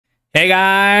Hey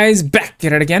guys, back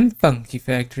at it again,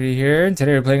 FunkyFactory here.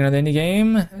 Today we're playing another indie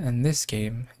game, and this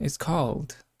game is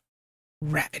called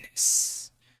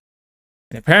Ravenous.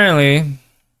 And apparently,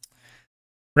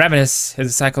 Ravenous is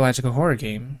a psychological horror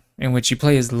game in which you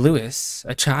play as Lewis,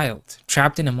 a child,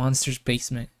 trapped in a monster's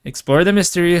basement. Explore the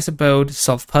mysterious abode,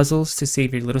 solve puzzles to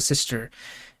save your little sister,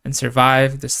 and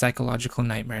survive the psychological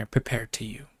nightmare prepared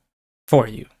for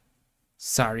you.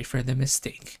 Sorry for the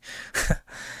mistake.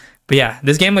 But yeah,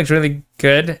 this game looks really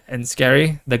good and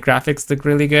scary. The graphics look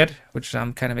really good, which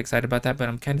I'm kind of excited about that, but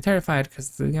I'm kind of terrified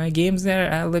because my games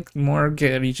that look more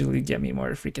good usually get me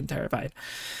more freaking terrified.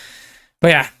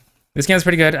 But yeah, this game's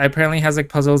pretty good. It apparently has like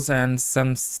puzzles and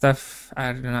some stuff.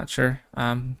 I'm not sure.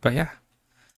 But yeah,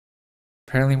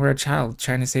 apparently we're a child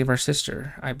trying to save our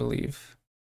sister, I believe.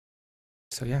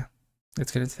 So yeah,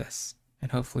 let's get into this,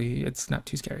 and hopefully it's not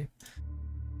too scary.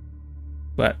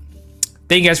 But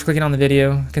thank you guys for clicking on the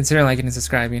video. Consider liking and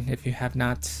subscribing if you have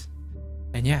not.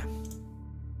 And yeah.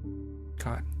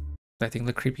 God. That thing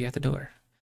looked creepy at the door.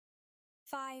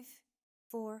 5,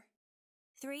 4,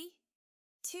 3,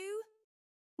 2,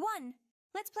 1.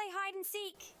 Let's play hide and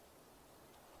seek.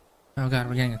 Oh god,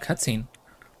 we're getting a cutscene.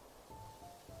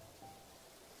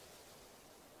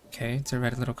 Okay, it's a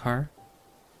red little car.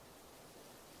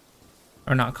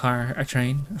 Or not car, a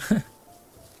train.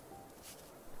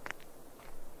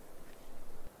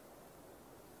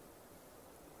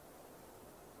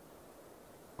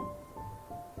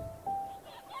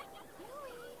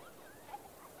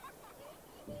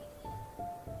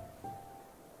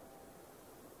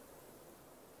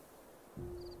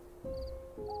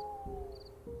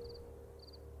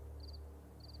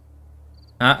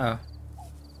 Uh-oh.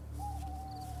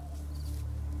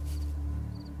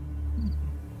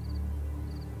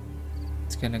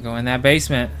 It's gonna go in that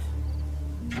basement.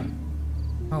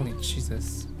 Holy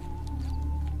Jesus.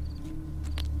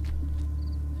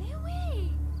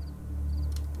 Louie!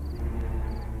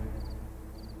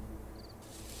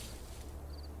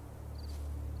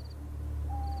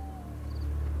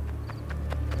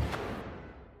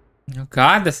 Oh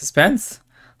god, the suspense.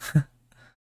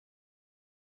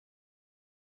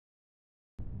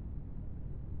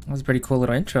 That was a pretty cool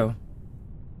little intro.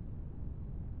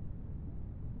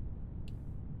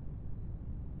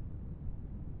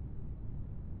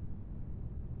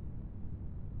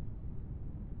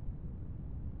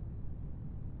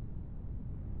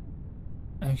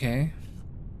 Okay.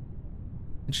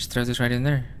 It just throws us right in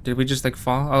there. Did we just like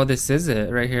fall? Oh, this is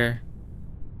it right here.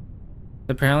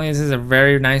 Apparently this is a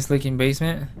very nice looking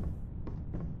basement.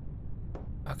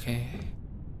 Okay.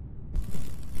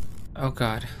 Oh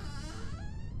god.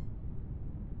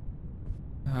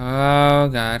 Oh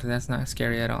god, that's not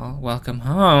scary at all. Welcome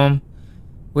home.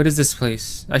 What is this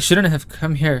place? I shouldn't have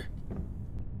come here.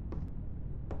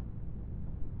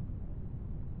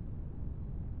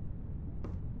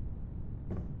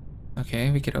 Okay,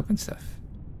 we could open stuff.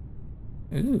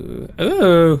 Ooh.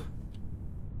 Ooh!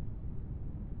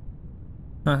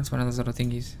 Oh, it's one of those little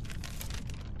thingies.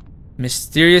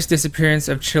 Mysterious disappearance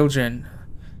of children.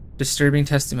 Disturbing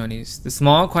testimonies. The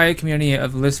small, quiet community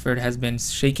of Lisford has been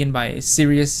shaken by a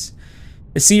series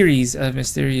of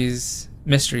mysterious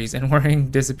mysteries and worrying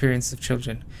disappearance of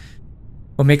children.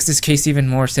 What makes this case even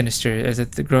more sinister is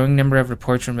that the growing number of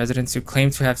reports from residents who claim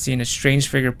to have seen a strange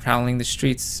figure prowling the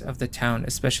streets of the town,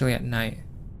 especially at night.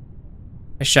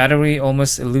 A shadowy,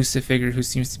 almost elusive figure who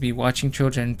seems to be watching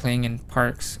children playing in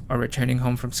parks or returning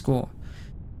home from school.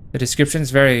 The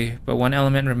descriptions vary, but one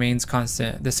element remains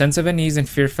constant: the sense of unease and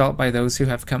fear felt by those who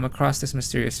have come across this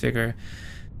mysterious figure.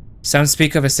 Some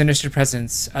speak of a sinister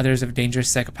presence, others of a dangerous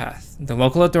psychopath. The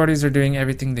local authorities are doing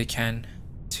everything they can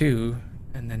to,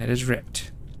 and then it is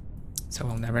ripped. So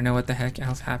we'll never know what the heck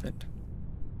else happened.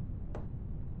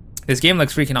 This game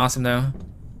looks freaking awesome though.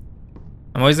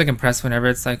 I'm always like impressed whenever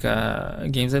it's like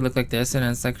games that look like this and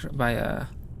it's like by an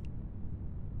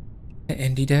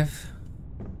indie dev.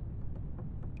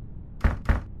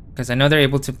 Because I know they're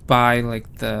able to buy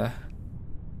like the,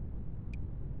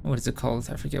 what is it called?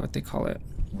 I forget what they call it.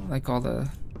 Like all the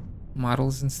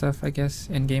models and stuff, I guess.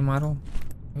 In-game model.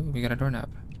 Ooh, we got a doorknob.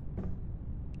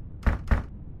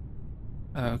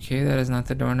 Okay, that is not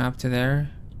the doorknob to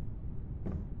there.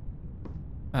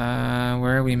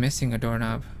 Where are we missing a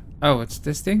doorknob? Oh, it's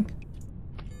this thing?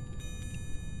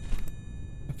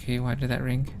 Okay, why did that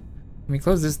ring? Can we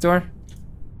close this door?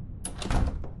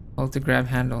 Hold to grab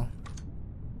handle.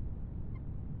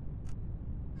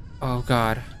 Oh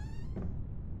god.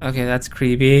 Okay, that's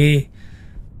creepy.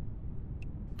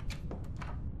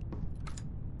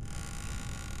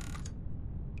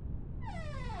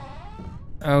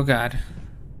 Oh god.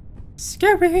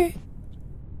 Scary.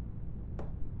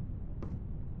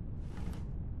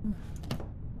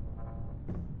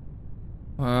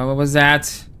 What was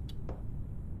that?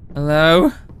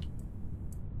 Hello?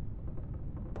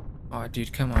 Oh,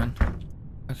 dude, come on.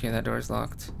 Okay, that door is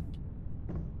locked.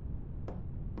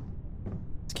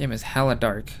 This game is hella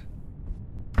dark.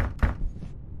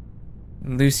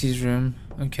 Lucy's room.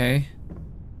 Okay.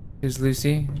 Who's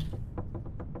Lucy?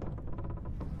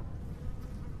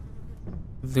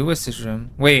 Lewis's room.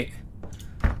 Wait.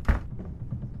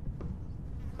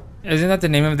 Isn't that the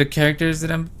name of the characters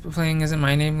that I'm playing? Isn't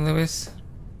my name Lewis?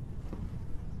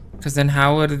 Because then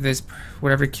how would this,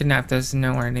 whatever kidnapped us,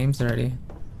 know our names already?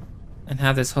 And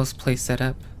have this whole place set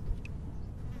up?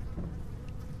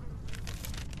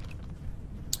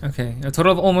 Okay, a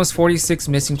total of almost 46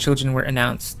 missing children were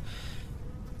announced.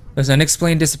 Those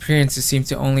unexplained disappearances seem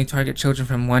to only target children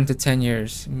from 1 to 10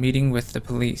 years, meeting with the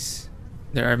police.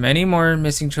 There are many more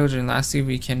missing children. Lastly,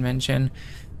 we can mention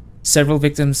several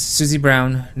victims: Susie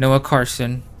Brown, Noah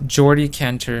Carson, Jordy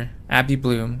Cantor, Abby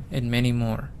Bloom, and many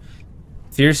more.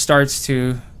 Fear starts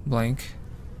to blank.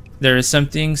 There is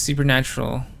something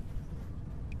supernatural,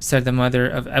 said the mother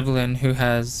of Evelyn, who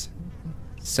has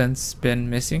since been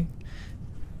missing.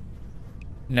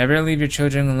 Never leave your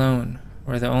children alone,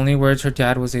 were the only words her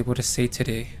dad was able to say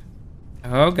today.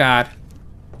 Oh God.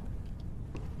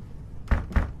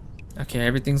 Okay,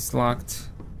 everything's locked.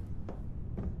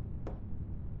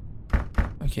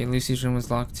 Okay, Lucy's room was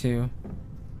locked too.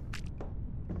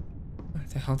 What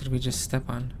the hell did we just step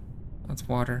on? That's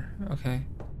water. Okay.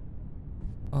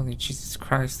 Holy Jesus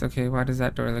Christ. Okay, why does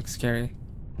that door look scary?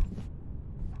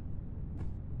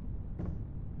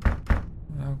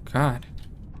 Oh God.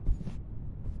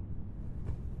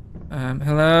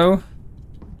 Hello?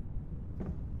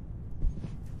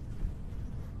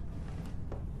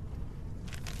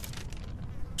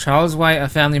 Charles White, a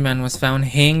family man, was found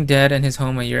hanged dead in his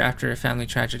home a year after a family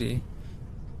tragedy.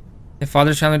 The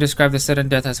father's family described the sudden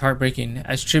death as heartbreaking.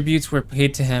 As tributes were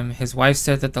paid to him, his wife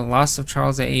said that the loss of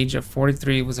Charles at the age of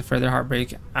 43 was a further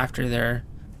heartbreak after their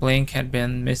blank had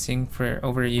been missing for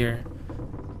over a year.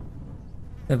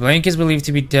 The blank is believed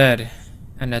to be dead,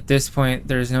 and at this point,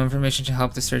 there is no information to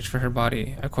help the search for her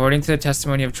body. According to the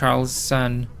testimony of Charles'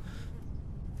 son,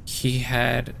 he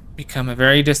had become a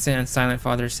very distant and silent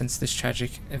father since this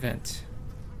tragic event.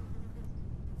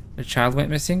 Their child went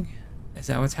missing? Is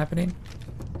that what's happening?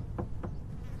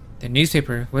 The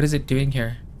newspaper, what is it doing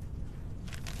here?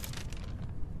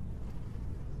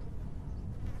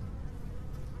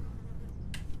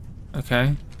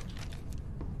 Okay.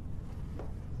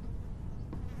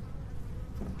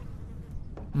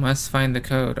 Must find the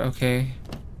code, okay.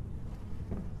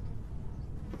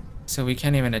 So we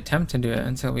can't even attempt to do it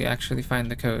until we actually find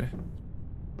the code.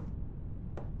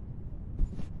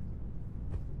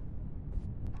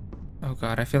 Oh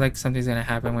God, I feel like something's gonna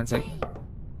happen once Hey,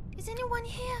 is anyone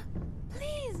here?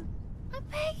 Please, I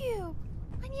beg you.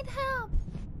 I need help.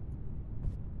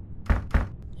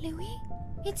 Louis,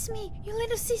 it's me, your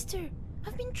little sister.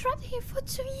 I've been trapped here for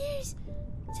 2 years.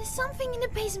 There's something in the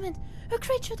basement, a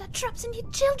creature that traps and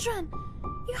eats children.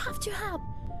 You have to help.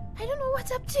 I don't know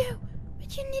what's up to,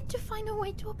 but you need to find a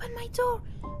way to open my door.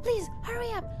 Please,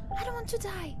 hurry up. I don't want to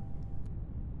die.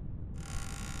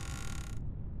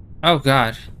 Oh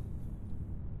God.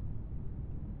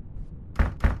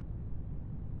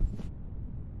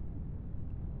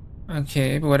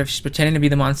 Okay, but what if she's pretending to be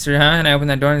the monster, huh? And I open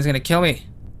that door and it's gonna kill me.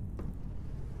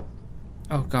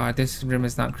 Oh God, this room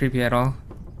is not creepy at all.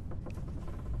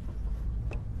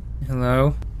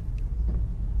 Hello?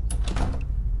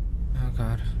 Oh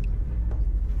God.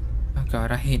 Oh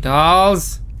God, I hate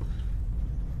dolls!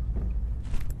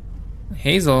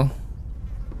 Hazel?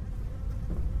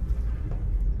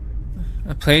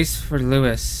 A place for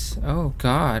Lewis. Oh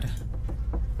God.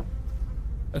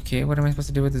 Okay, what am I supposed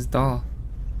to do with this doll?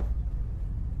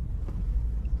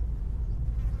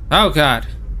 Oh God.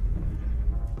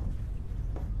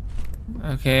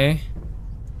 Okay.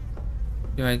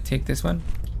 Do I take this one?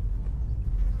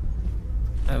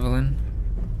 Evelyn.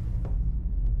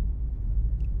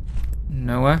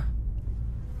 Noah.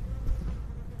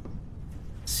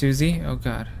 Susie. Oh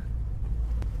God.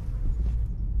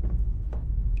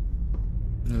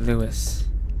 Lewis.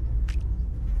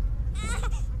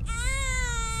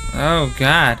 Oh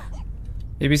God.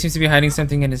 Baby seems to be hiding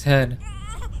something in his head.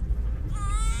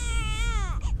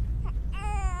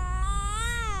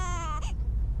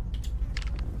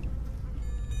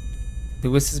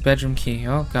 Lewis's bedroom key.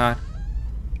 Oh God.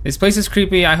 This place is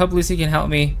creepy. I hope Lucy can help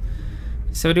me.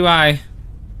 So do I.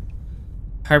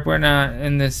 Hope we're not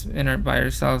in this by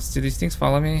ourselves. Do these things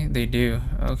follow me? They do.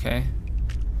 Okay.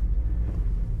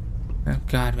 Oh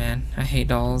God, man. I hate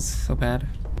dolls so bad.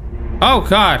 Oh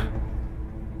God.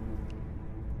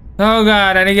 Oh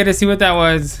god, I didn't get to see what that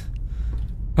was.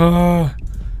 Oh.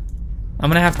 I'm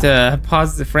gonna have to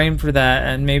pause the frame for that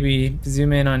and maybe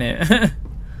zoom in on it.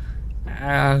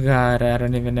 Oh god, I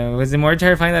don't even know. Was it more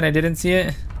terrifying that I didn't see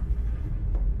it?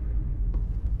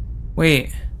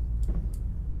 Wait.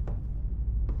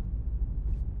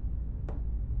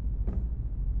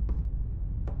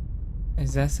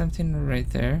 Is that something right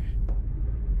there?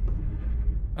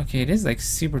 Okay, it is like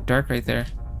super dark right there.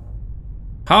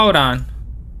 Hold on.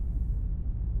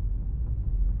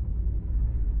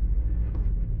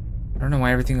 I don't know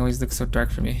why everything always looks so dark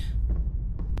for me.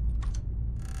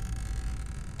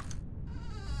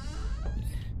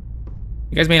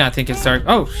 You guys may not think it's dark.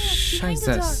 Oh,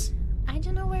 Jesus. I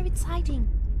don't know where it's hiding.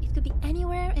 It could be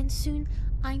anywhere, and soon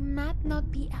I might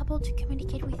not be able to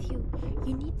communicate with you.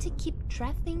 You need to keep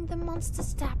tracking the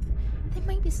monster's depth. There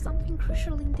might be something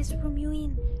crucial in this room you're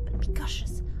in, but be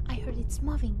cautious. I heard it's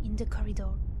moving in the corridor.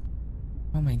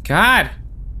 Oh my god.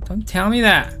 Don't tell me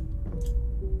that.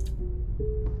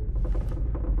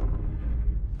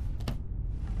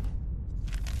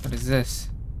 What is this?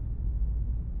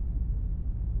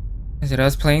 Is it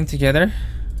us playing together?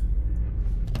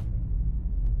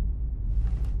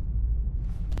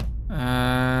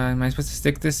 Am I supposed to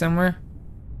stick this somewhere?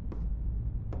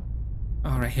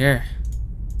 Oh, right here.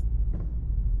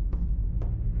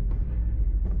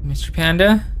 Mr.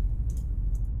 Panda?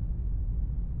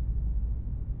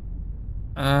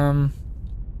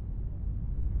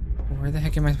 Where the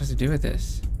heck am I supposed to do with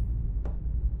this?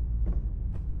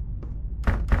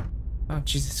 Oh,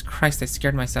 Jesus Christ, I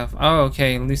scared myself. Oh,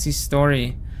 okay, Lucy's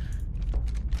story.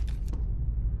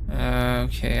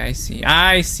 Okay, I see.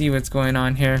 I see what's going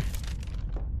on here.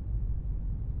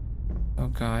 Oh,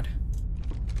 God.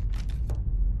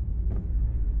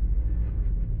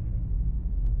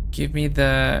 Give me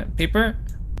the paper.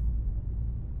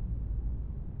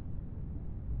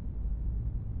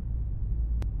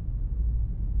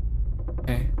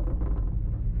 Okay.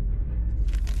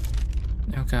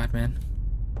 Oh, God, man.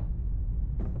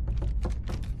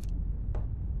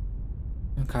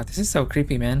 Oh, God, this is so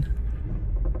creepy, man.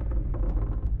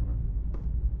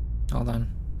 Hold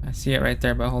on. I see it right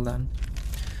there, but hold on.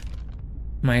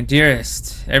 My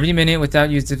dearest, every minute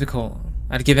without you is difficult.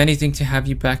 I'd give anything to have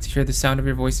you back to hear the sound of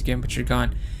your voice again, but you're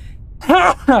gone.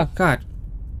 Oh, God.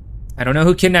 I don't know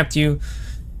who kidnapped you.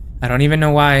 I don't even know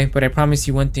why, but I promise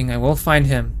you one thing. I will find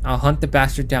him. I'll hunt the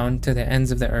bastard down to the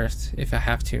ends of the earth, if I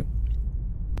have to.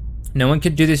 No one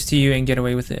could do this to you and get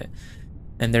away with it.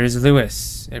 And there's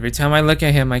Lewis. Every time I look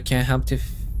at him, I can't help to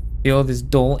feel this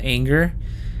dull anger.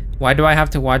 Why do I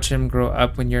have to watch him grow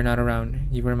up when you're not around?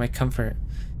 You were my comfort.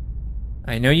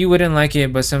 I know you wouldn't like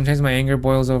it, but sometimes my anger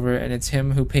boils over and it's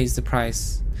him who pays the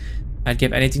price. I'd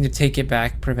give anything to take it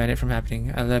back, prevent it from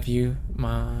happening. I love you,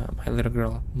 my little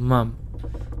girl. Mom.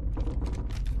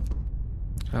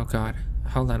 Oh, God.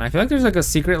 Hold on. I feel like there's like a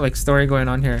secret like story going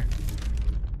on here.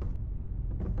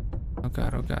 Oh,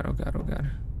 God. Oh, God. Oh, God. Oh, God.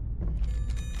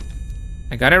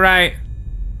 I got it right.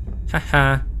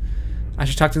 Haha. I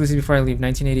should talk to Lucy before I leave.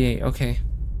 1988. Okay.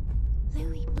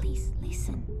 Louis, please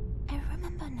listen. I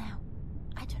remember now.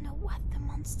 I don't know what the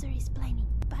monster is planning,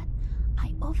 but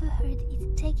I overheard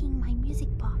it taking my music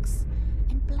box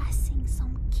and blasting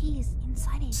some keys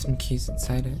inside it. Some keys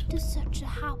inside it. To search the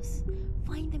house,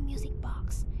 find the music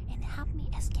box, and help me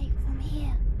escape from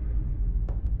here.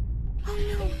 Oh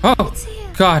no! Oh, it's here.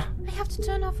 God. I have to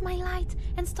turn off my light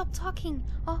and stop talking,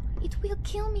 or it will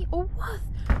kill me, or what?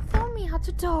 Throw me out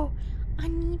the door. I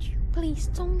need you. Please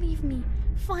don't leave me.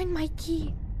 Find my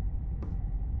key.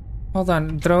 Hold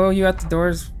on. Throw you at the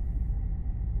doors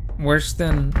worse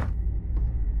than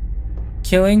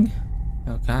killing?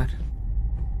 Oh, God.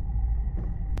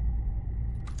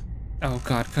 Oh,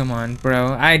 God. Come on,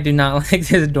 bro. I do not like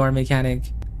this door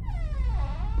mechanic.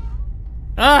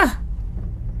 Ah!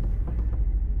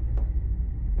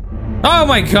 Oh,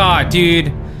 my God,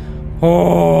 dude.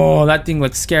 Oh, that thing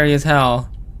looks scary as hell.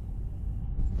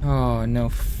 Oh, no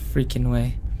freaking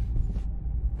way.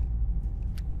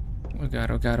 Oh,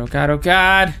 God. Oh, God. Oh, God. Oh,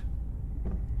 God.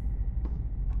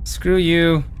 Screw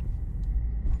you.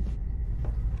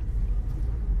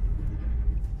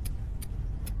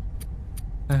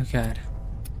 Oh, God.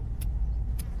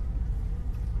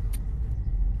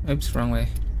 Oops, wrong way.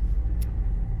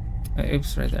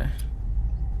 Oops, right there.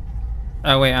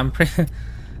 Oh, wait, I'm it's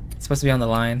supposed to be on the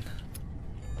line.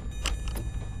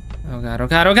 Oh, God. Oh,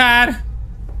 God. Oh, God.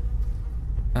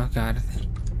 Oh, God.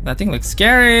 That thing looks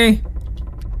scary.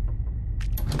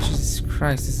 Jesus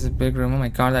Christ, this is a big room. Oh, my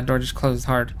God, that door just closed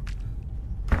hard.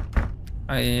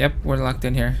 Yep, we're locked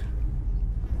in here.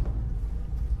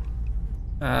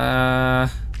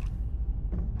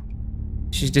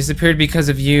 She's disappeared because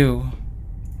of you.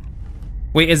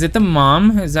 Wait, is it the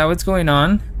mom? Is that what's going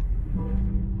on?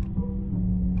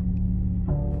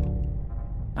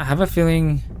 I have a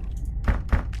feeling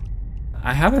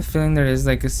there is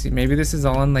like maybe this is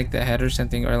all in like the head or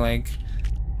something, or like,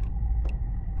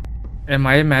 am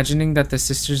I imagining that the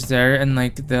sister's there and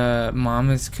like the mom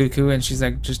is cuckoo and she's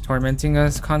like just tormenting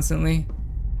us constantly?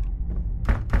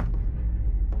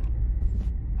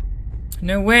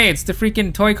 No way, it's the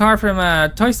freaking toy car from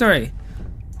Toy Story.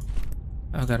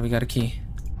 Oh god, we got a key.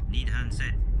 Need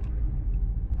handset.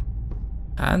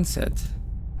 Handset.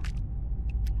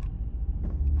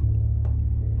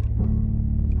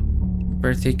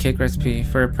 Birthday cake recipe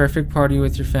for a perfect party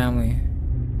with your family.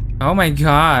 Oh my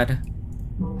god.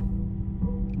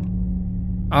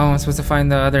 Oh, I'm supposed to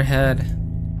find the other head.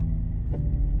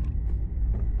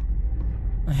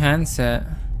 A handset.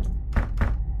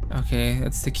 Okay,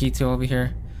 that's the key to over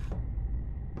here.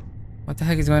 What the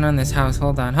heck is going on in this house?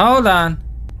 Hold on. Hold on!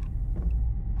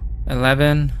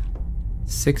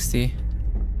 1160.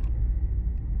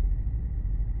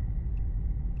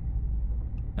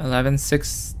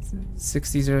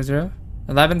 11,600.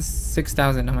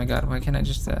 11,600. Oh my god, why can't I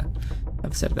just have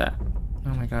said that?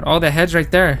 Oh my god. Oh, the head's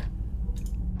right there.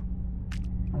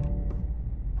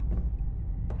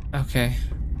 Okay.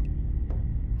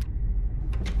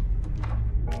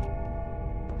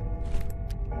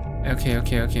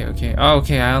 Okay. Oh,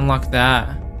 okay, I unlocked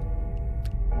that.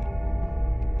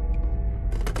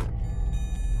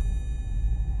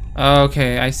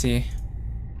 Okay, I see.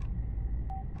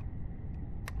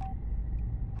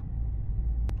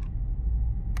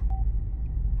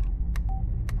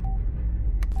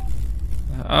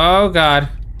 Oh god.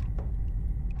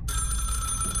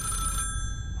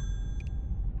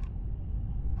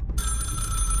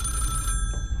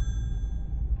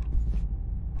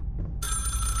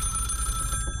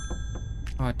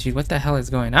 Oh, dude, what the hell is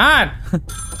going on?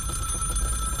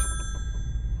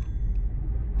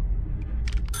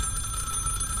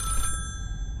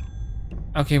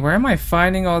 Okay, where am I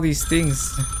finding all these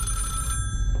things?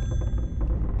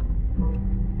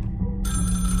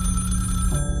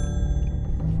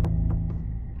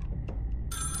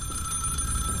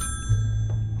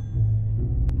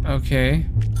 Okay.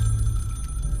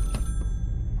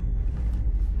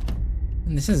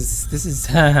 This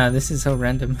is so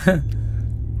random.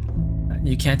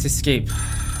 You can't escape.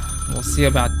 We'll see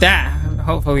about that.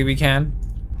 Hopefully we can.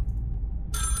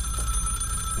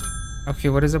 Okay,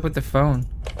 what is up with the phone?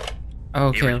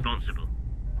 Okay. Irresponsible.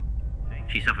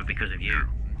 She suffered because of you.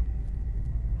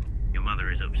 Your mother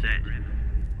is upset.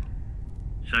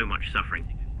 So much suffering.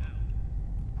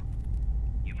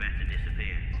 You better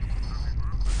disappear.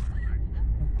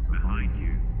 Behind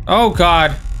you. Oh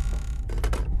god.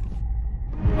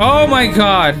 Oh my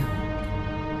god.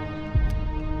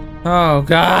 Oh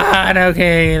god.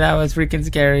 Okay, that was freaking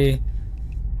scary.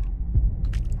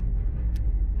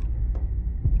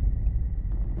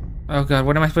 Oh god,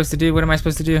 what am I supposed to do? What am I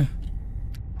supposed to do?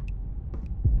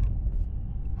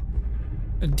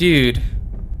 Dude.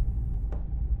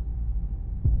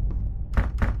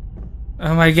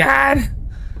 Oh my god.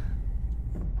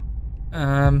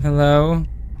 Hello?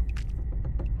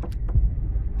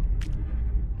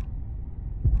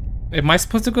 Am I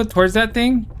supposed to go towards that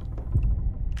thing?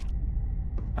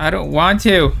 I don't want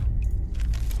to.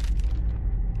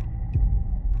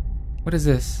 What is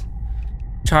this?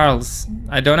 Charles,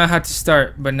 I don't know how to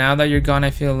start, but now that you're gone, I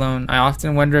feel alone. I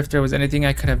often wonder if there was anything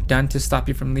I could have done to stop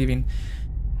you from leaving.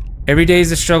 Every day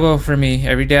is a struggle for me.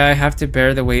 Every day I have to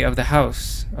bear the weight of the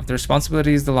house, of the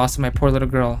responsibilities, the loss of my poor little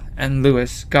girl, and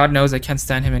Louis. God knows I can't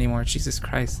stand him anymore. Jesus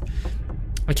Christ.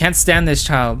 I can't stand this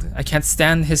child. I can't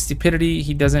stand his stupidity.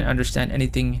 He doesn't understand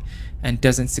anything and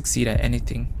doesn't succeed at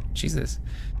anything. Jesus.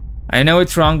 I know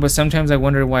it's wrong, but sometimes I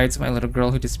wonder why it's my little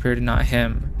girl who disappeared and not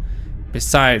him.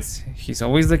 Besides, he's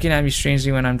always looking at me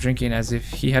strangely when I'm drinking, as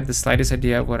if he had the slightest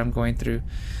idea of what I'm going through.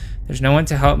 There's no one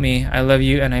to help me. I love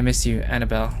you and I miss you,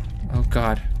 Annabelle. Oh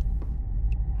God.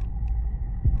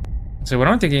 So what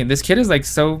I'm thinking, this kid is like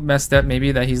so messed up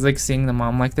maybe that he's like seeing the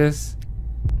mom like this.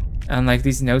 And like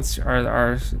these notes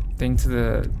are thing to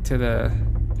the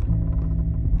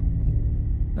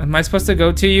Am I supposed to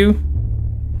go to you?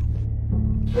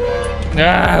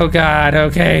 Oh God,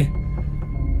 okay.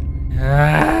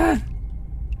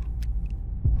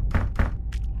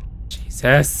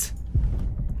 Jesus.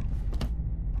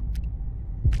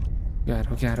 God,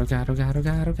 oh God, oh God, oh God, oh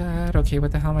God, oh God. Okay,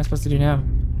 what the hell am I supposed to do now?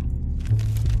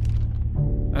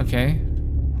 Okay.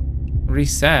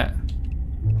 Reset.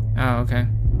 Oh, okay.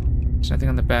 There's nothing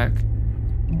on the back.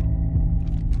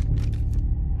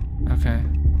 Okay.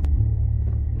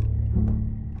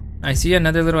 I see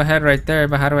another little head right there,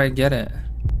 but how do I get it?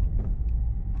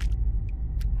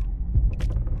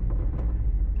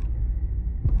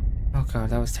 Oh god,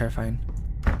 that was terrifying.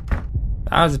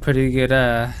 That was a pretty good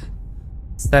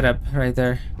setup right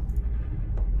there.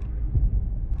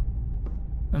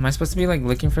 Am I supposed to be like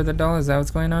looking for the doll? Is that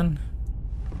what's going on?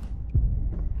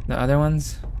 The other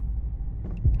ones?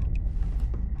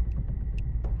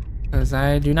 Because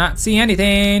I do not see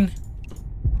anything.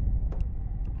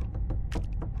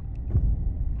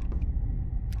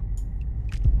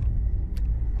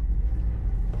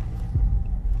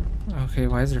 Okay,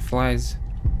 why is there flies?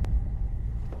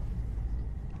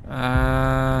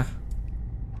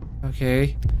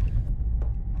 Okay.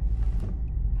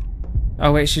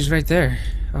 Oh wait, she's right there.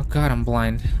 Oh god, I'm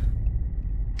blind.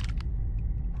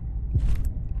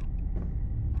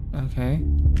 Okay.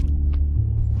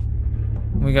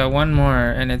 We got one more,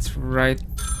 and it's right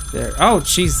there. Oh,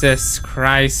 Jesus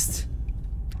Christ.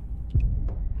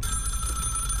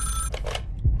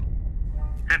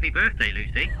 Happy birthday,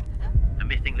 Lucy. A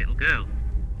missing little girl.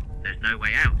 There's no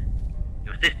way out.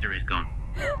 Your sister is gone.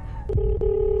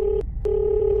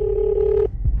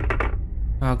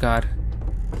 Oh god.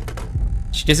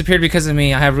 She disappeared because of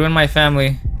me. I have ruined my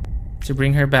family to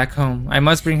bring her back home. I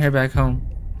must bring her back home.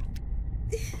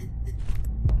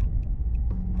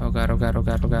 Oh god, oh god, oh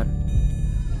god, oh god.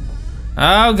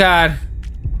 Oh god.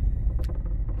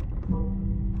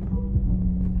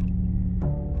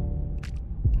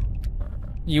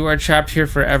 You are trapped here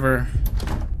forever.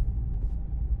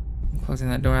 I'm closing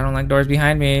that door. I don't like doors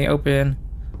behind me. Open.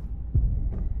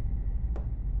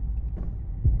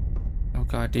 Oh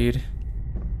god, dude.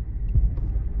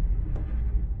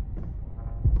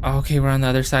 Oh, okay, we're on the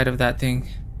other side of that thing.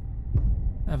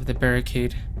 Of the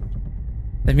barricade.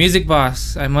 The music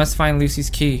box. I must find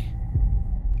Lucy's key.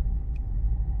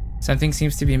 Something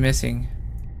seems to be missing.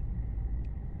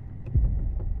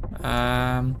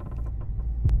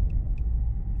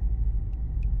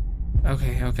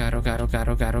 Okay, oh god, oh god, oh god,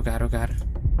 oh god, oh god, oh god.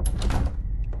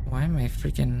 Why am I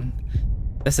freaking...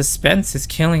 The suspense is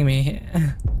killing me.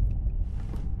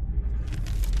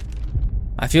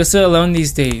 I feel so alone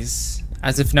these days.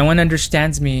 As if no one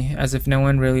understands me. As if no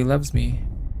one really loves me.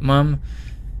 Mom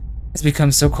has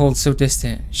become so cold, so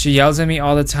distant. She yells at me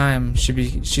all the time.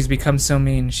 She's become so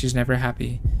mean. She's never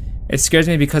happy. It scares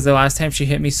me because the last time she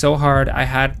hit me so hard, I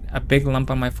had a big lump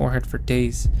on my forehead for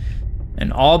days.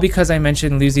 And all because I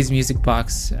mentioned Lucy's music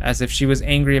box, as if she was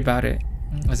angry about it.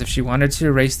 As if she wanted to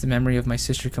erase the memory of my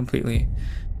sister completely.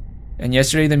 And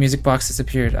yesterday the music box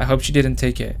disappeared. I hope she didn't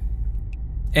take it.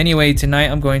 Anyway, tonight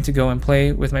I'm going to go and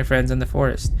play with my friends in the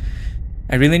forest.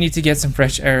 I really need to get some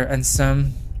fresh air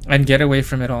and get away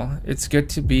from it all. It's good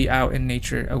to be out in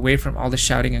nature, away from all the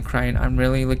shouting and crying. I'm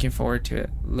really looking forward to it.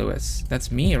 Lewis.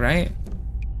 That's me, right?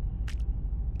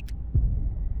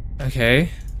 Okay.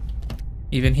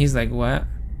 Even he's like, what?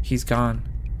 He's gone.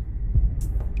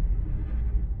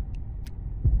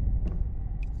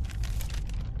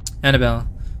 Annabelle.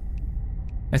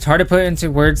 It's hard to put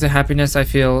into words the happiness I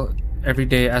feel every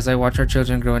day as I watch our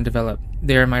children grow and develop.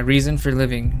 They are my reason for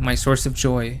living, my source of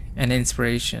joy and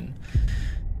inspiration.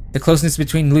 The closeness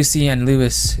between Lucy and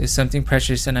Lewis is something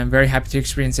precious, and I'm very happy to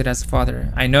experience it as a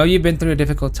father. I know you've been through a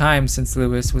difficult time since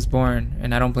Lewis was born,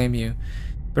 and I don't blame you.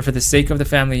 But for the sake of the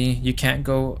family, you can't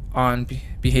go on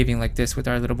behaving like this with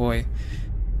our little boy.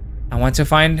 I want to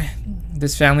find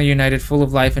this family united, full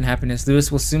of life and happiness.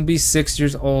 Lewis will soon be 6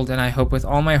 years old, and I hope with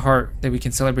all my heart that we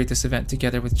can celebrate this event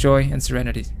together with joy and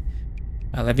serenity.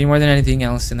 I love you more than anything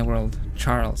else in the world.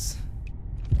 Charles.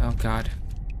 Oh god.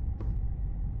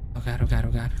 Oh god, oh god,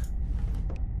 oh god.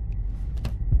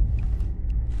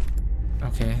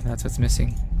 Okay, that's what's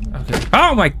missing. Okay.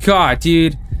 Oh my god,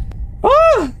 dude!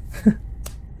 Oh!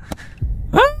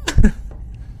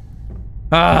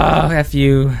 Ah, F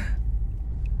you.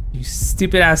 You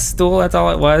stupid ass stool, that's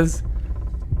all it was.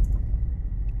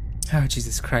 Oh,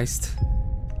 Jesus Christ.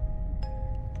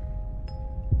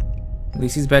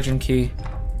 Lucy's bedroom key.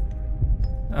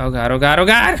 Oh god, oh god, oh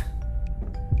god!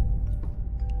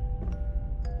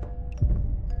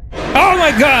 Oh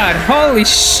my god! Holy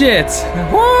shit!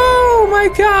 Oh my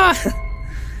god!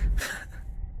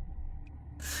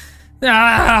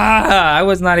 Ah, I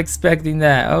was not expecting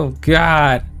that. Oh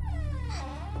god.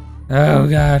 Oh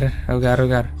god. Oh god, oh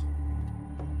god.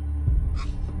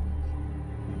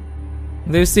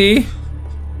 Lucy?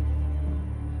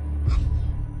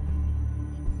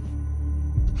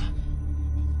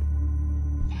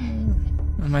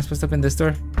 Am I supposed to open this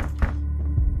door?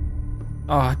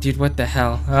 Oh, dude, what the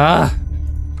hell? Ah!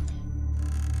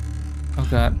 Oh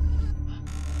god.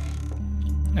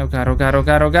 Oh god, oh god, oh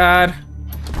god, oh god!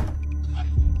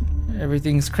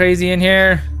 Everything's crazy in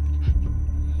here.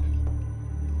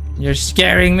 You're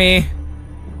scaring me.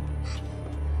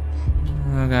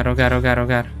 Oh god, oh god, oh god, oh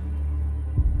god.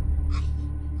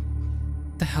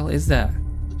 What the hell is that?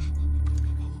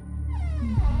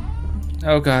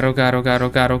 Oh god, oh god, oh god, oh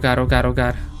god, oh god, oh god, oh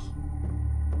god.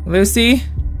 Lucy?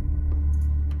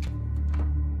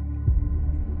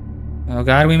 Oh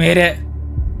god, we made it.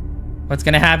 What's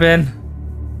gonna happen?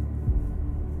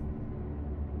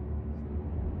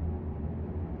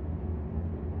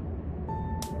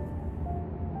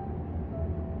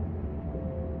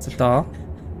 It's a doll.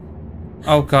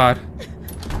 Oh god.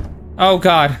 Oh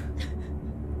god.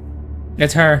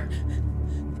 It's her.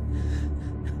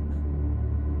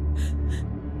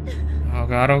 Oh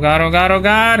god, oh god, oh god, oh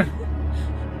god.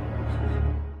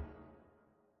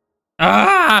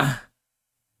 Ah!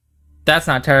 That's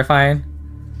not terrifying.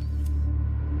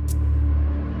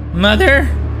 Mother?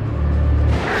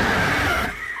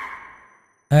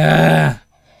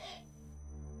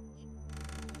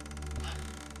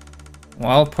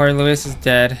 Well, poor Lewis is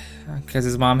dead because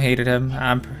his mom hated him.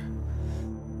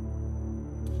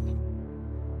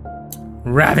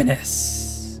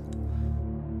 Ravenous.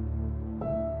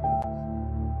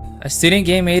 A student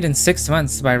game made in 6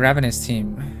 months by Ravenous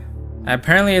team.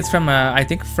 Apparently it's from a, I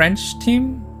think, French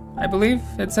team, I believe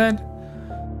it said.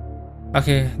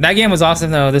 Okay, that game was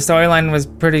awesome though. The storyline was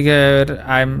pretty good.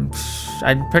 I'm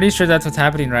pretty sure that's what's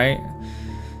happening, right?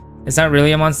 It's not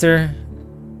really a monster.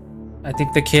 I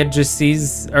think the kid just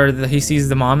sees, he sees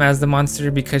the mom as the monster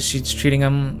because she's treating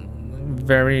him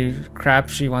very crap.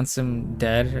 She wants him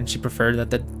dead and she preferred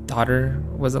that the daughter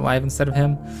was alive instead of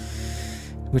him,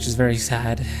 which is very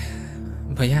sad.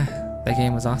 But yeah, that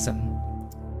game was awesome.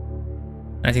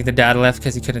 I think the dad left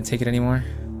because he couldn't take it anymore,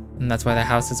 and that's why the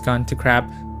house has gone to crap.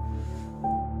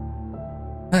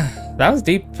 That was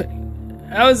deep.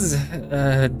 That was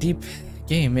a deep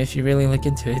game if you really look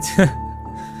into it.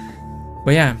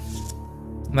 But yeah,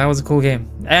 that was a cool game,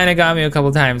 and it got me a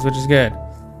couple times, which is good.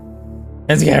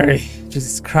 And scary.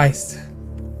 Jesus Christ.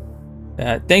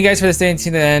 Thank you guys for staying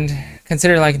to the end.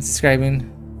 Consider liking and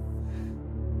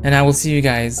subscribing, and I will see you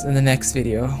guys in the next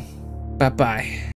video. Bye bye.